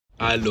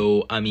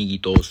Hello,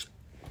 amiguitos.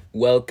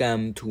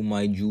 Welcome to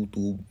my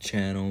YouTube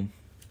channel.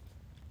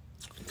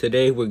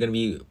 Today we're gonna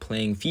be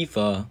playing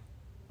FIFA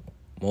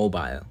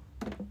Mobile.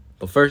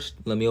 But first,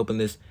 let me open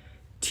this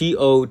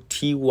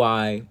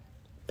TOTY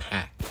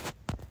pack.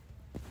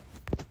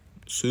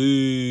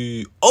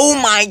 See,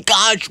 oh my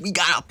gosh, we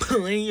got a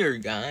player,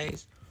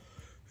 guys.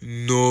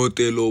 No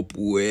te lo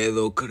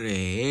puedo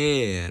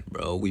creer,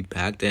 bro. We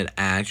packed an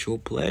actual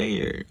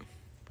player.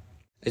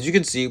 As you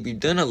can see, we've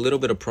done a little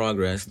bit of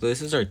progress.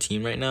 This is our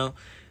team right now.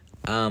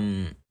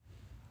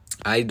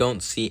 I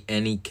don't see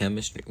any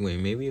chemistry. Wait,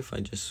 maybe if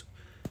I just...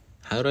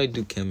 How do I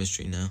do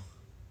chemistry now?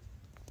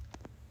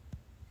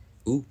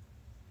 Ooh,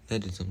 that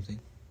did something.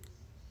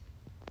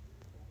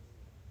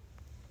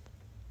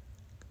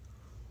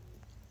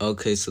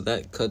 Okay, so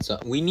that cuts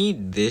out. We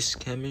need this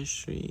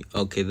chemistry.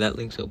 Okay, that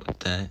links up with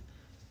that.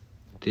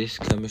 This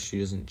chemistry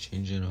doesn't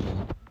change at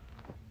all.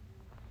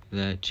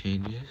 That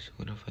changes.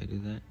 What if I do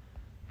that?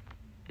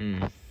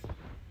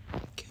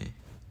 Okay.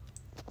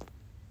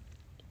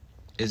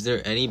 Is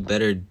there any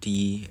better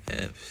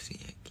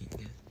DFC I can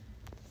get?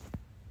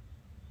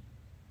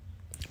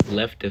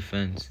 Left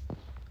defense.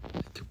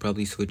 I could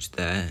probably switch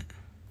that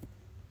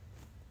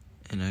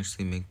and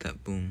actually make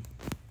that boom.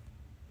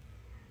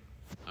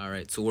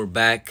 Alright, so we're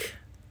back.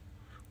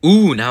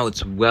 Ooh, now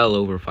it's well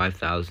over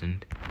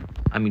 5,000.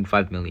 I mean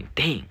 5 million.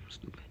 Dang,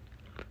 stupid.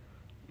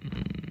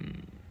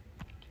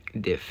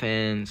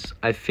 Defense.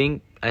 I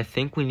think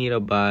we need to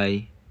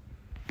buy.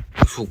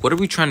 So what are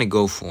we trying to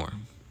go for?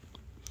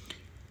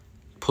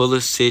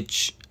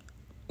 Pulisic.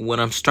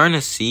 What I'm starting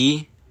to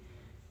see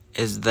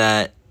is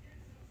that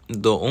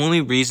the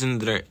only reason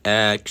they're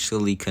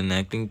actually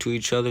connecting to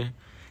each other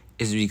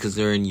is because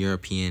they're in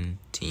European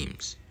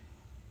teams.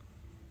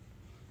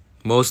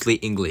 Mostly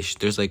English.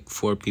 There's like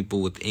 4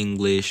 people with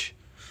English.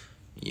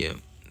 Yeah.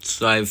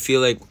 So I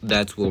feel like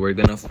that's what we're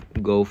gonna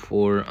go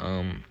for.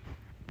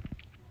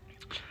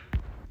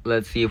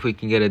 Let's see if we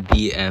can get a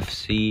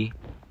DFC.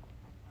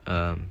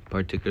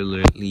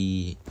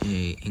 Particularly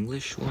a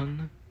English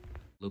one.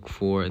 Look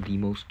for the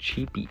most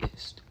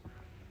cheapest.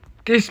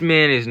 This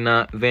man is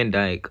not Van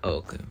Dijk. Oh,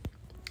 okay.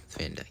 It's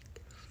Van Dijk.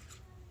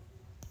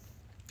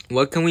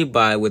 What can we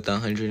buy with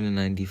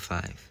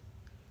 195?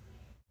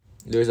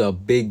 There's a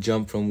big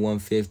jump from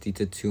 150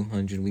 to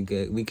 200.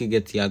 We could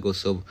get Thiago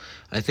Silva.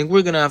 I think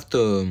we're gonna have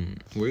to.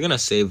 We're gonna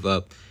save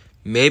up.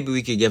 Maybe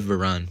we could get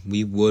Varane.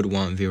 We would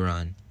want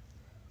Varane.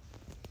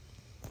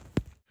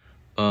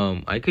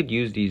 I could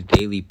use these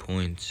daily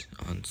points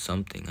on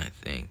something, I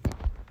think.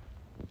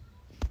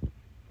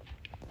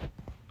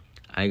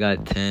 I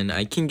got 10.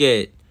 I can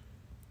get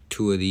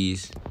 2 of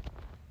these.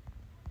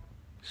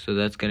 So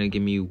that's going to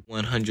give me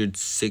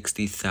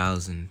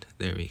 160,000.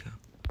 There we go.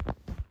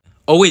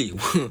 Oh, wait.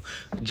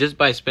 Just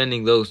by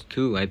spending those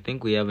 2, I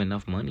think we have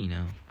enough money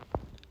now.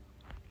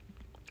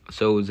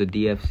 So it was a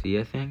DFC,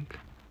 I think.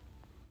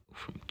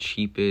 From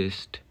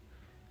cheapest.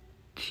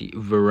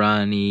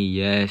 Varane,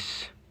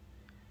 yes.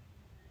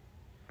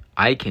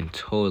 I can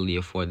totally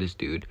afford this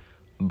dude.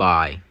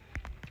 Buy.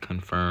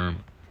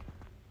 Confirm.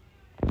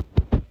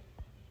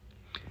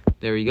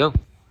 There we go.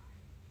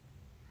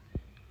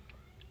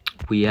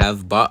 We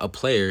have bought a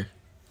player.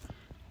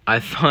 I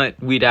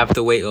thought we'd have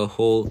to wait a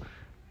whole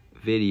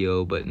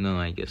video, but no,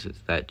 I guess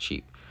it's that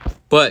cheap.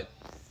 But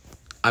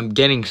I'm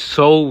getting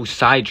so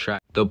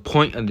sidetracked. The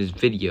point of this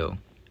video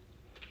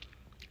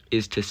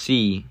is to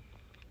see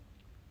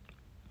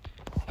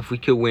if we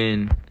could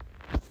win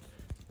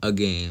a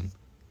game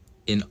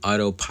in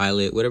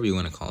autopilot, whatever you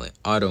want to call it,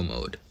 auto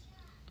mode.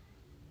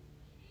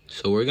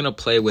 So we're gonna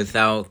play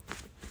without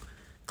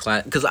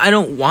class, because I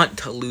don't want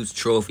to lose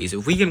trophies.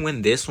 If we can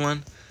win this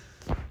one,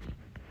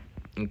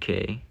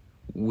 okay,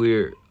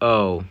 we're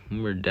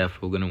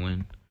definitely gonna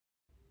win.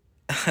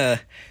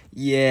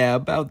 Yeah,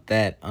 about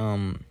that.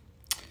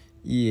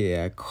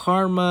 Yeah,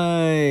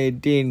 karma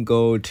didn't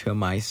go to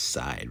my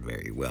side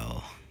very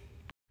well.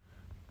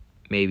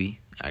 Maybe,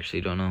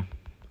 actually don't know,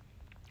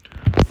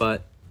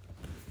 but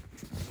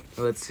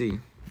let's see.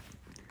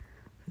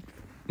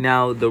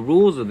 Now, the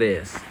rules of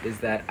this is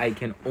that I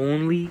can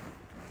only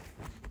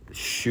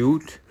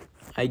shoot,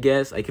 I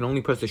guess. I can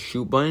only press the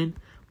shoot button.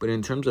 But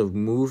in terms of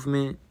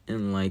movement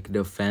and, like,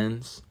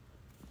 defense...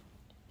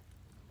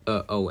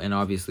 and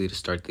obviously to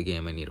start the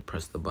game, I need to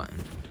press the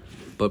button.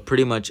 But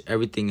pretty much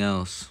everything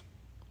else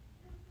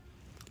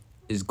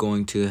is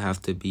going to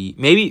have to be...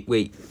 Maybe,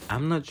 wait,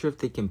 I'm not sure if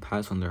they can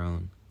pass on their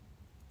own.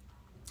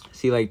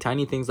 See, like,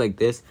 tiny things like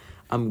this,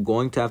 I'm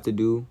going to have to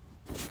do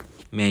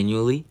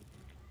manually.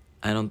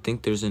 I don't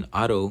think there's an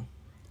auto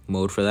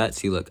mode for that.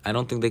 See, look, I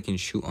don't think they can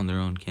shoot on their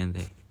own, can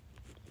they?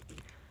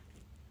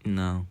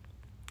 No.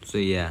 So,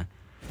 yeah.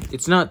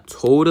 It's not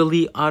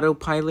totally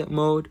autopilot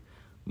mode,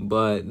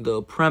 but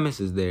the premise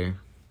is there.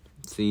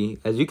 See,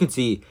 as you can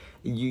see,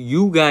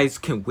 you guys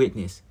can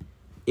witness.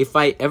 If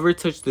I ever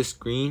touch the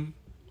screen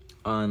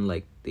on,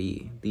 like,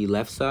 the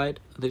left side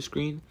of the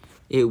screen,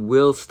 it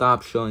will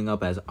stop showing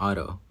up as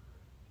auto.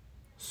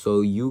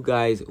 So you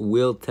guys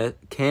will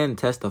can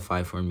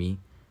testify for me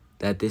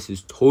that this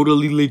is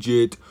totally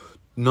legit,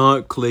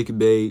 Not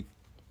clickbait.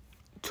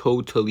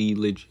 Totally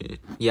legit.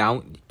 Yeah,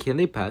 can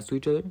they pass to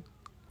each other?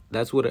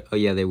 That's what... oh,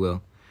 yeah, they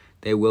will.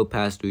 They will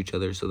pass to each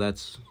other, so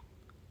that's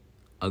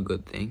a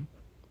good thing.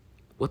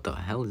 What the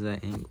hell is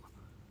that angle?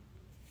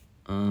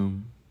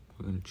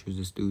 We're gonna choose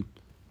this dude.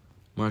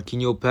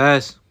 Marquinhos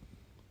pass.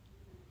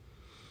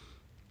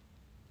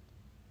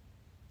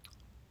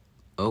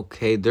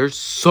 Okay, they're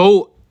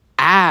so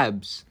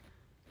abs.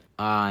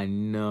 Ah,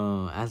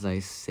 no. As I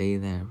say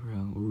that,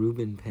 bro.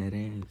 Ruben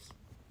Perez.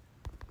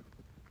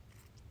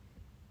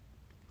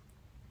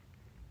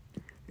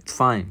 It's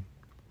fine.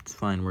 It's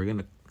fine. We're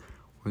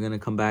gonna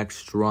come back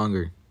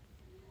stronger.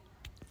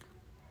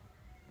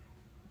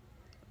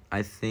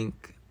 I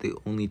think the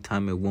only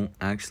time it won't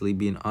actually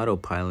be an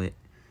autopilot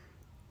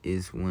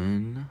is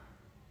when...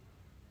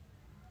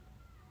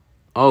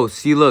 oh,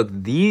 see, look,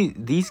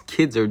 these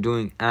kids are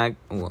doing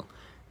well.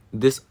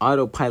 This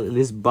autopilot,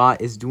 this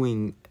bot is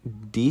doing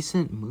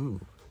decent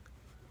moves.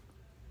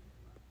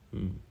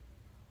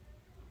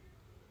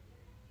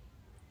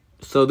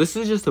 So this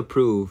is just to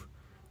prove,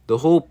 the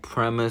whole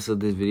premise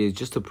of this video is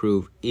just to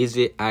prove, is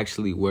it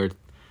actually worth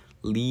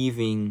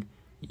leaving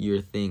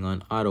your thing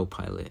on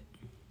autopilot?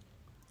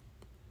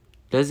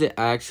 Does it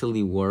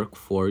actually work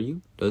for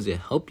you? Does it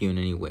help you in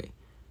any way?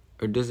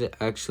 Or does it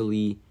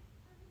actually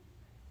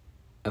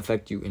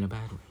affect you in a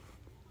bad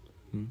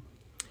way?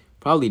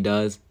 Probably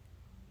does.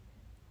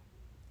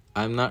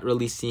 I'm not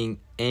really seeing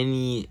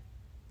any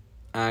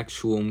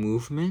actual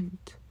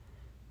movement,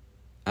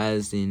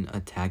 as in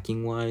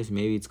attacking wise.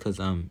 Maybe it's because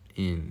I'm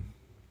in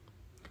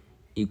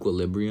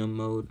equilibrium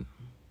mode.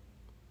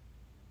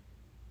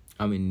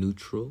 I'm in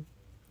neutral.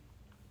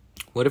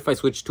 What if I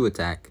switch to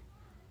attack?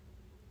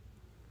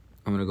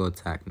 I'm gonna go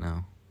attack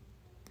now.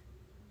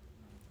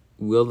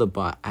 Will the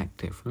bot act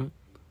different?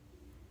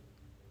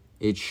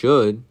 It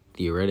should,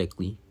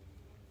 theoretically.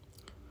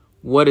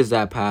 What is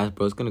that pass,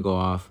 bro? It's gonna go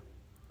off.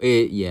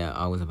 Yeah,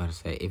 I was about to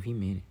say, if he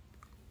made it.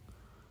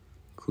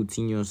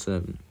 Coutinho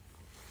 7.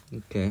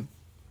 Okay.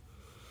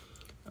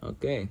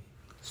 Okay.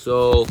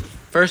 So,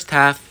 first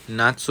half,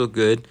 not so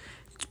good.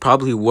 It's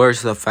probably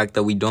worse the fact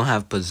that we don't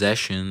have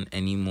possession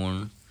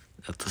anymore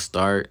at the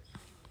start.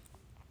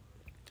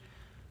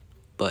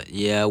 But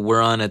yeah,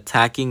 we're on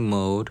attacking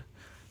mode.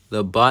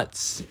 The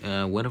bots,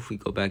 what if we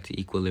go back to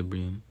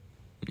equilibrium?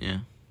 Yeah.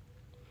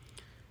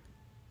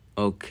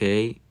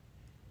 Okay.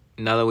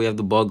 Now that we have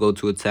the ball, go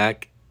to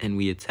attack, and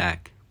we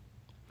attack.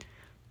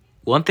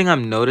 One thing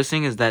I'm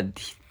noticing is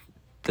that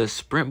the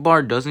sprint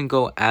bar doesn't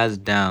go as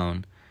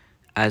down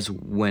as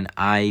when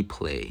I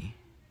play.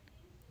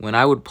 When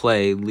I would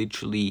play,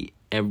 literally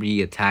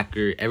every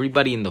attacker,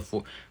 everybody in the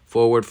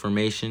forward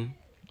formation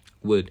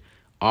would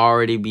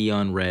already be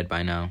on red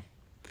by now.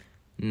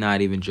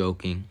 Not even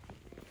joking.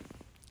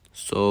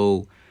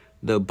 So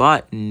the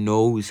bot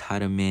knows how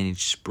to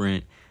manage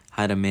sprint,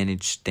 how to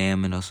manage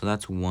stamina, so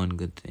that's one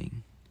good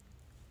thing.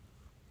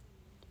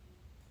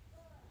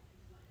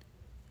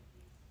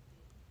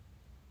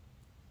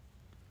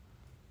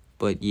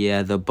 But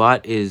yeah, the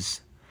bot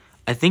is,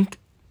 I think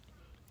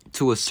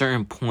to a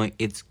certain point,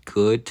 it's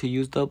good to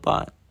use the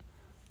bot.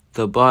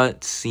 The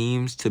bot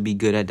seems to be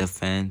good at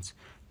defense,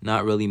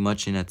 not really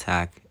much in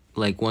attack.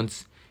 Like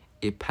once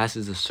it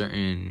passes a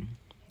certain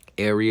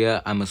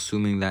area, I'm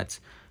assuming that's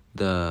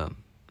the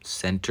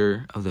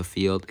center of the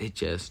field, it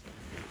just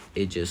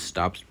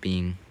stops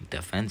being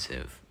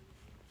defensive.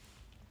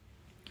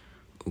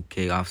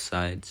 Okay,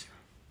 offsides.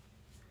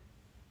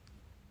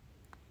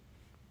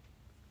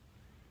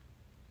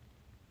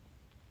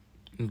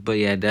 But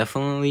yeah,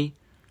 definitely,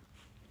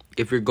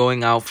 if you're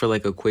going out for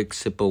like a quick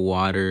sip of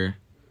water,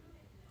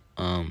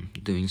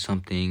 doing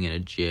something in a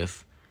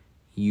jiff,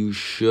 you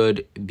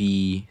should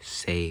be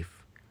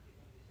safe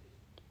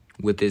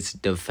with its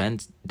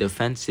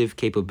defensive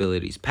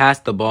capabilities. Pass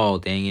the ball,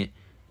 dang it.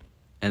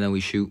 And then we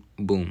shoot.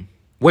 Boom.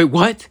 Wait,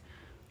 what?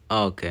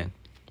 Oh, okay.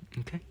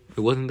 Okay. It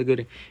wasn't a good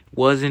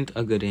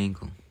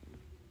angle.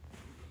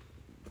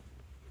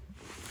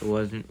 It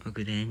wasn't a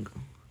good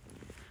angle.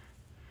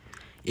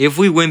 If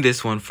we win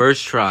this one,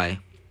 first try,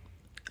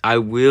 I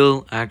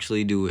will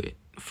actually do it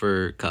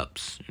for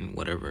cups and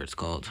whatever it's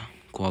called.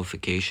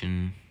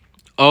 Qualification.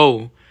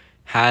 Oh,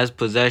 has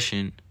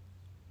possession.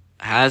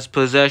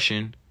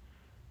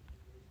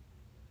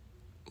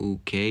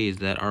 Okay, is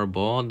that our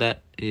ball?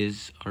 That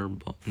is our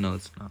ball. No,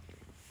 it's not.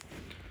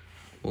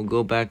 We'll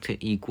go back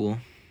to equal.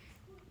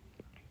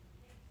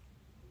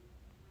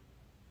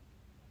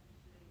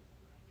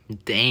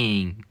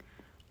 Dang.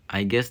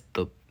 I guess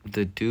the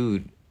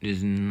dude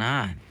is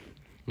not.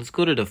 Let's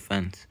go to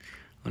defense.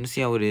 I want to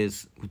see how it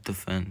is with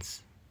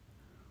defense.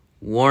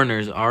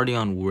 Warner's already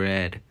on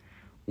red.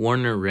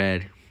 Warner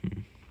red.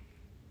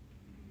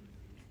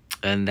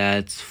 And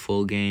that's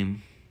full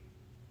game.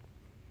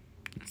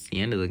 That's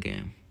the end of the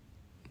game.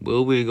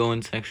 Will we go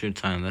into extra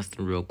time? That's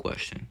the real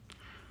question.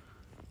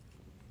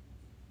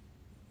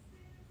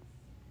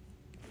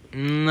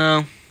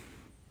 No.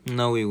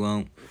 No, we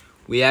won't.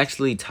 We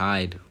actually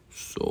tied.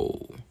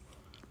 So,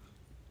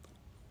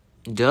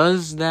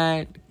 does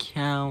that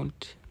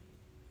count?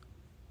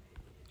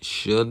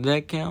 Should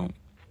that count?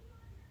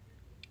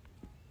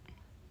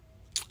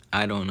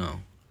 I don't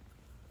know.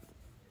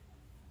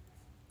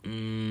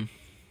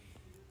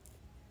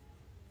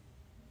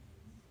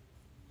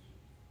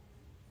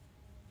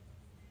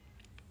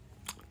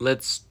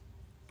 Let's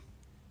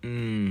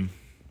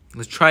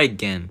try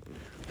again.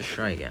 Let's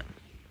try again.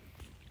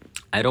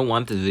 I don't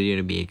want this video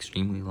to be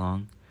extremely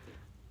long.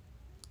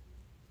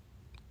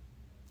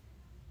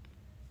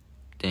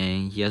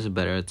 Dang, he has a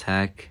better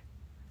attack,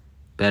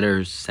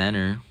 better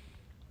center,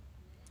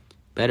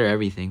 better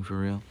everything for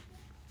real.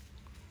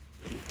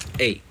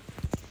 Hey,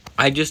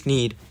 I just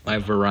need my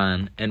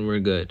Varane and we're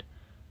good.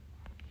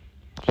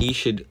 He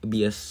should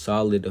be a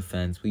solid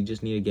offense. We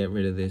just need to get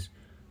rid of this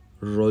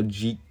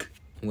Rogic,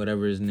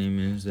 whatever his name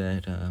is.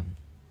 That I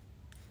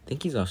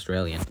think he's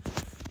Australian.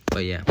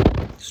 But yeah,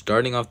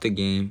 starting off the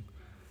game,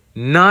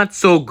 not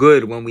so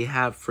good when we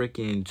have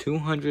freaking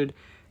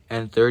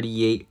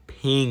 238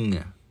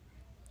 ping.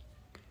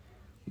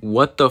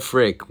 What the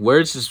frick?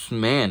 Where's this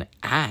man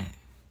at?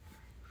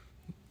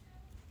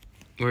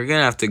 We're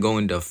gonna have to go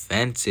in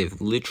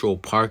defensive, literal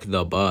park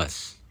the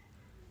bus.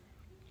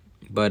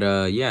 But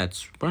yeah,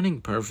 it's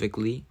running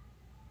perfectly.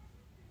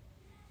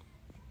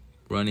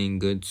 Running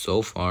good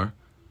so far.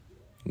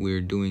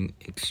 We're doing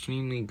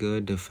extremely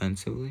good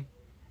defensively.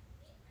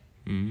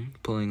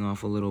 Pulling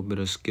off a little bit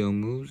of skill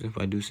moves, if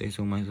I do say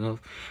so myself.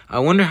 I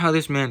wonder how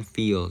this man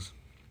feels.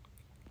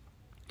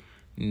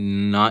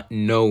 Not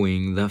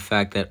knowing the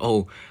fact that,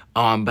 oh,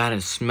 I'm about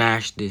to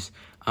smash this.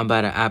 I'm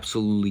about to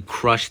absolutely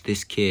crush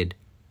this kid.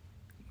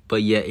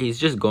 But yeah, he's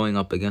just going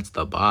up against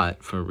the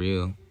bot, for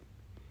real.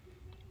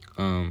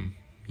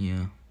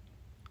 Yeah.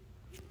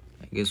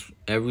 I guess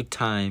every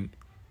time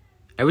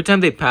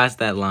they pass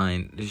that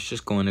line, it's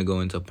just going to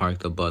go into park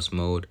the bus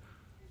mode.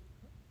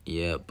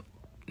 Yep.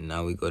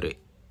 Now we go to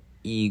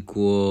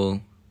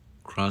equal,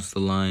 cross the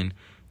line.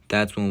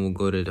 That's when we'll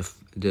go to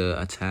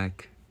the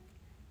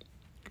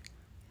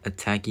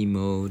attacky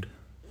mode.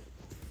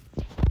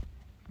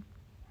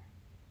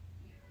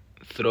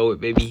 Throw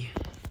it, baby.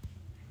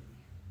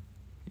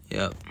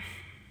 Yep.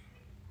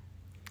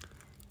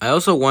 I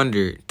also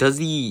wonder, does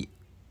the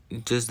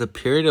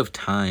period of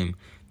time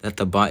that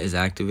the bot is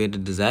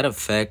activated, does that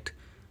affect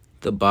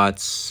the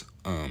bot's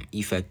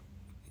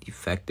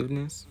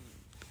effectiveness?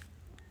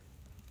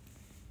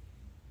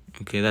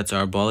 Okay, that's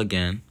our ball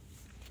again.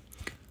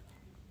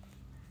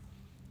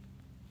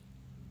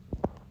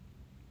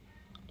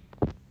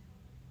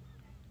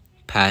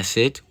 Pass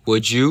it,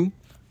 would you?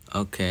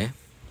 Okay.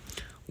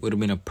 Would have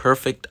been a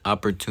perfect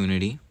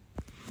opportunity.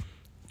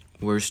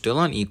 We're still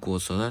on equal,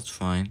 so that's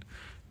fine.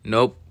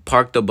 Nope.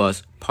 Park the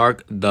bus.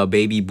 Park the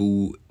baby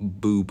boo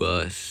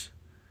bus.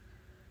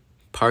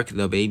 Park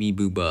the baby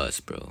boo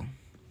bus, bro.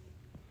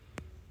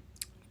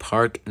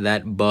 Park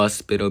that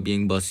bus, pero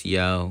bien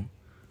busiao.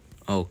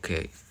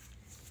 Okay.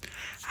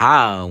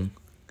 How?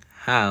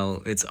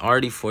 It's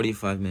already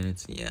 45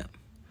 minutes. Yeah.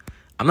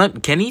 I'm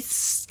not. Can he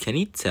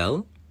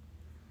tell?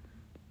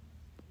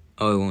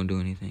 Oh, it won't do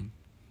anything.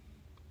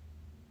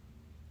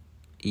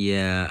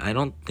 Yeah, I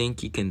don't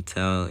think he can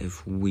tell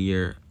if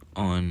we're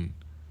on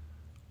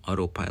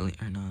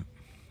autopilot or not.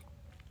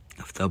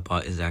 If the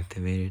bot is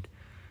activated.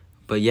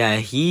 But yeah,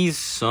 he's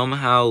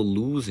somehow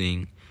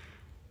losing.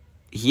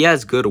 He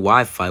has good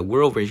Wi-Fi.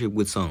 We're over here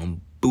with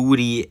some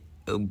booty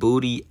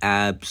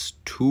abs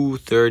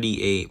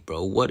 238,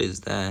 bro. What is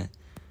that?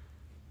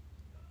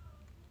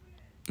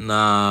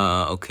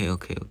 Nah, okay.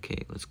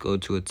 Let's go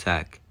to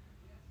attack.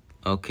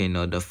 Okay,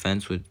 no,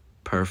 defense was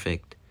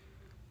perfect.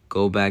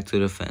 Go back to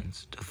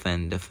defense.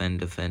 Defend.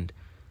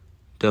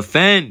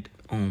 Defend!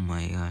 Oh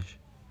my gosh.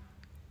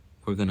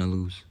 We're gonna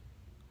lose.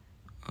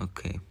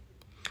 Okay.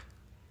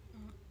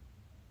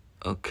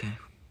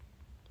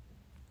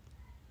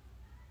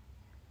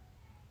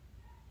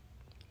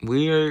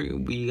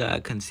 We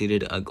got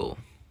conceded a goal.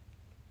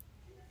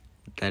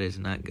 That is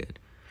not good.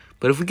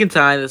 But if we can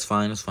tie, that's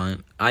fine.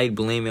 I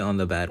blame it on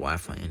the bad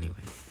Wi-Fi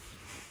anyway.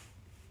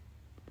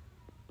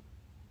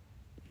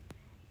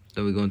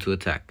 Then we go into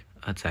attack.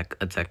 Attack.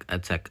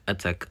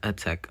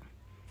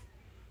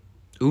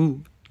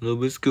 Ooh, little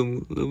bit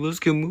skill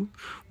move.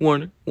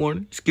 Warner,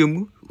 skill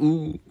move.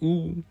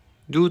 Ooh.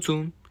 Do it to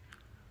him.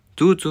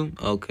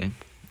 Okay.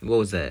 What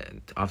was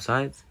that?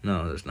 Offsides?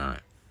 No, it's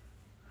not.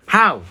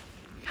 How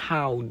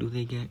do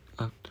they get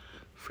a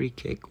free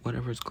kick?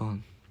 Whatever it's called.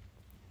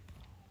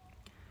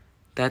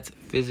 That's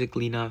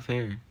physically not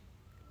fair.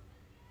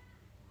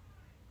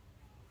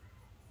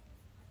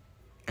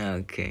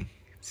 Okay.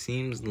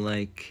 Seems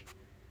like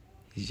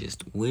he's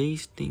just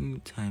wasting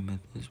time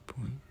at this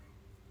point.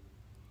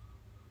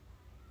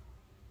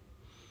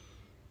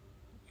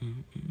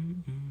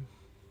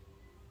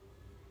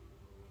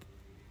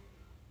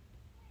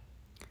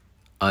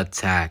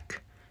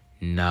 Attack.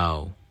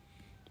 No.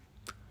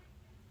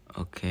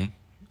 Okay.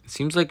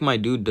 Seems like my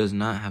dude does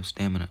not have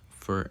stamina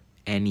for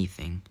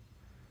anything.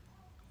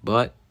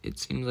 But it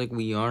seems like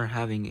we are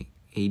having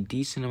a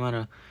decent amount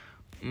of...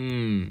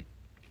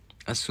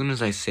 As soon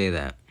as I say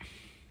that,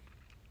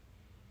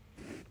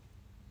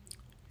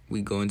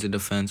 We go into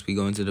defense. We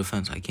go into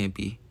defense. I can't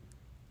be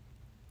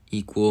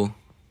equal.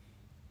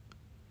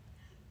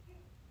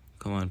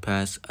 Come on,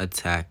 pass,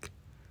 attack.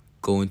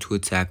 Go into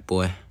attack,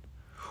 boy.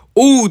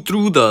 Oh,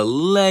 through the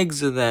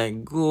legs of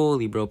that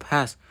goalie, bro.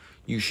 Pass.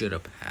 You should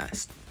have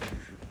passed.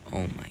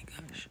 Oh, my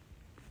gosh.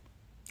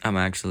 I'm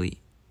actually...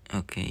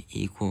 Okay,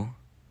 equal.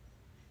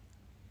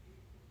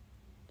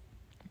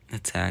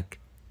 Attack.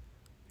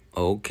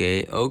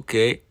 Okay.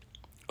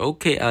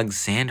 Okay,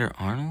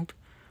 Alexander-Arnold?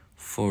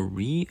 For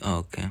real?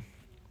 Okay.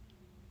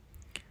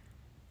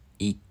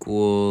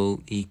 Equal.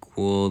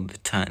 The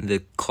time, the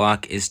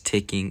clock is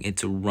ticking.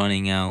 It's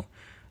running out.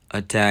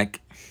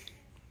 Attack.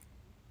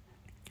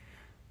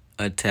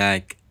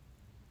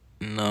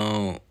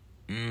 No.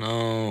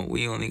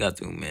 We only got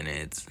 2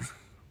 minutes.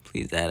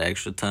 Please add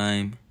extra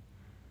time.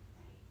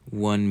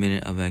 1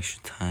 minute of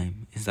extra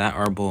time. Is that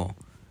our ball?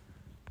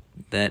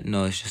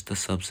 No, it's just a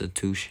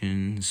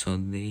substitution. So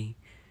they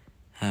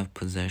have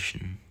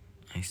possession.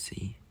 I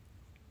see.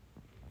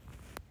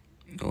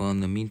 Well, in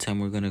the meantime,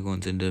 we're going to go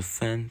into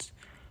defense.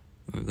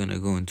 We're going to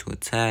go into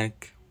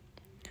attack.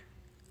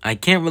 I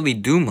can't really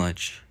do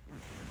much.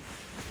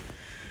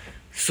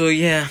 So,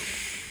 yeah.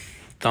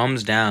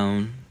 Thumbs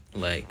down.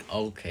 Like,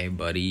 okay,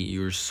 buddy,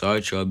 you're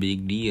such a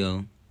big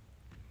deal.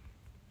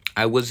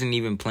 I wasn't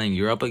even playing.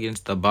 You're up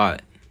against the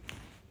bot.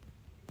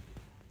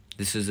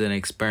 This is an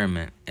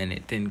experiment, and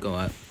it didn't go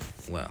out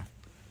well.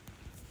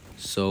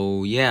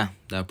 So, yeah,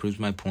 that proves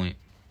my point.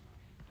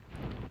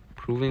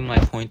 Proving my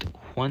point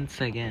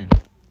once again.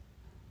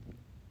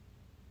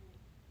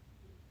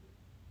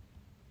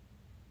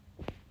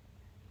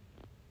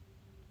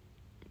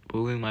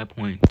 Proving my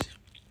point.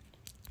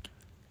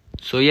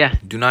 So, yeah,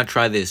 do not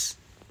try this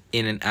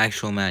in an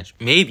actual match.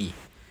 Maybe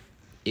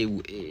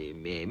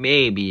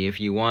if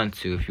you want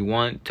to. If you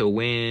want to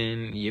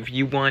win, if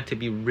you want to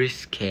be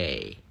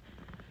risque,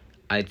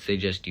 I'd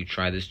suggest you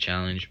try this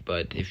challenge.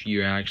 But if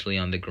you're actually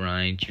on the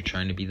grind, you're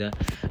trying to be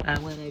I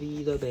want to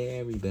be the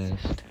very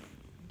best.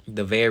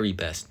 The very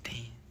best.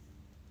 Damn.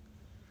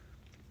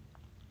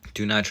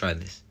 Do not try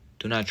this.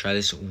 Do not try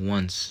this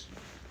once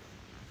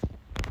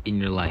in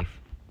your life.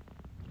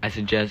 I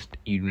suggest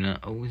you do not.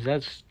 Oh,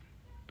 that's...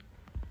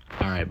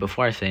 Alright,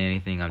 before I say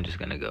anything, I'm just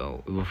gonna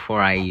go. Before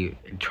I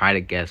try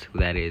to guess who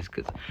that is,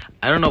 because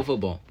I don't know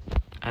football.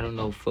 I don't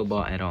know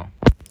football at all.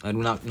 I do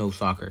not know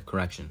soccer.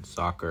 Correction.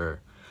 Soccer,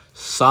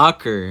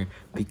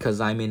 because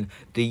I'm in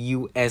the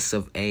US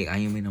of A. I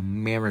am in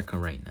America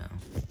right now.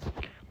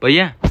 But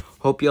yeah,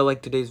 hope y'all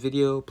liked today's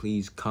video.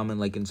 Please comment,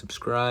 like, and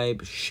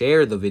subscribe.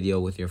 Share the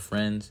video with your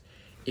friends,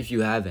 if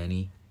you have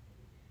any.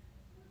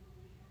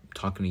 I'm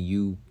talking to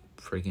you,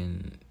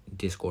 freaking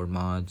Discord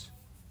mods.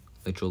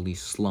 Literally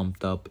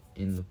slumped up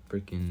in the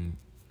freaking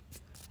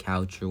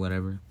couch or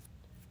whatever.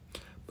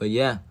 But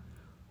yeah,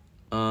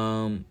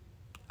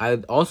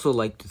 I'd also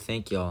like to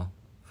thank y'all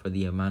for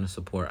the amount of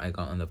support I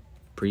got on the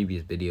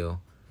previous video,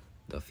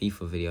 the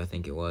FIFA video. I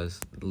think it was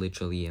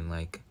literally in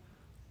like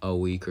a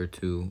week or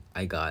two.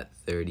 I got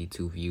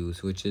 32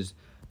 views, which is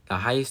the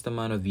highest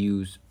amount of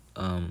views.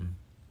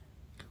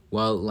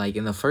 Well, like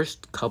in the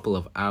first couple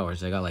of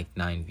hours, I got like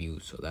 9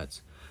 views. So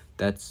that's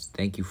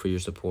thank you for your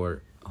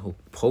support.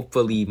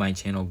 Hopefully my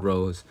channel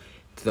grows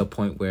to the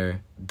point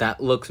where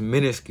that looks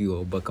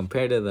minuscule, but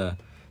compared to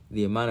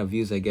the amount of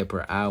views I get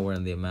per hour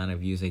and the amount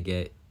of views I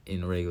get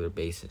in a regular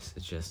basis,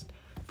 it's just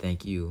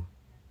thank you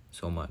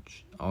so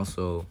much.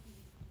 Also,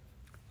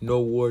 no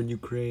war in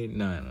Ukraine.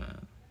 No.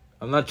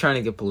 I'm not trying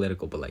to get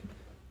political, but like,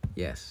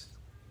 yes,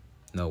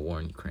 no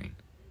war in Ukraine.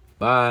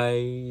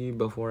 Bye.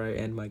 Before I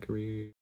end my career.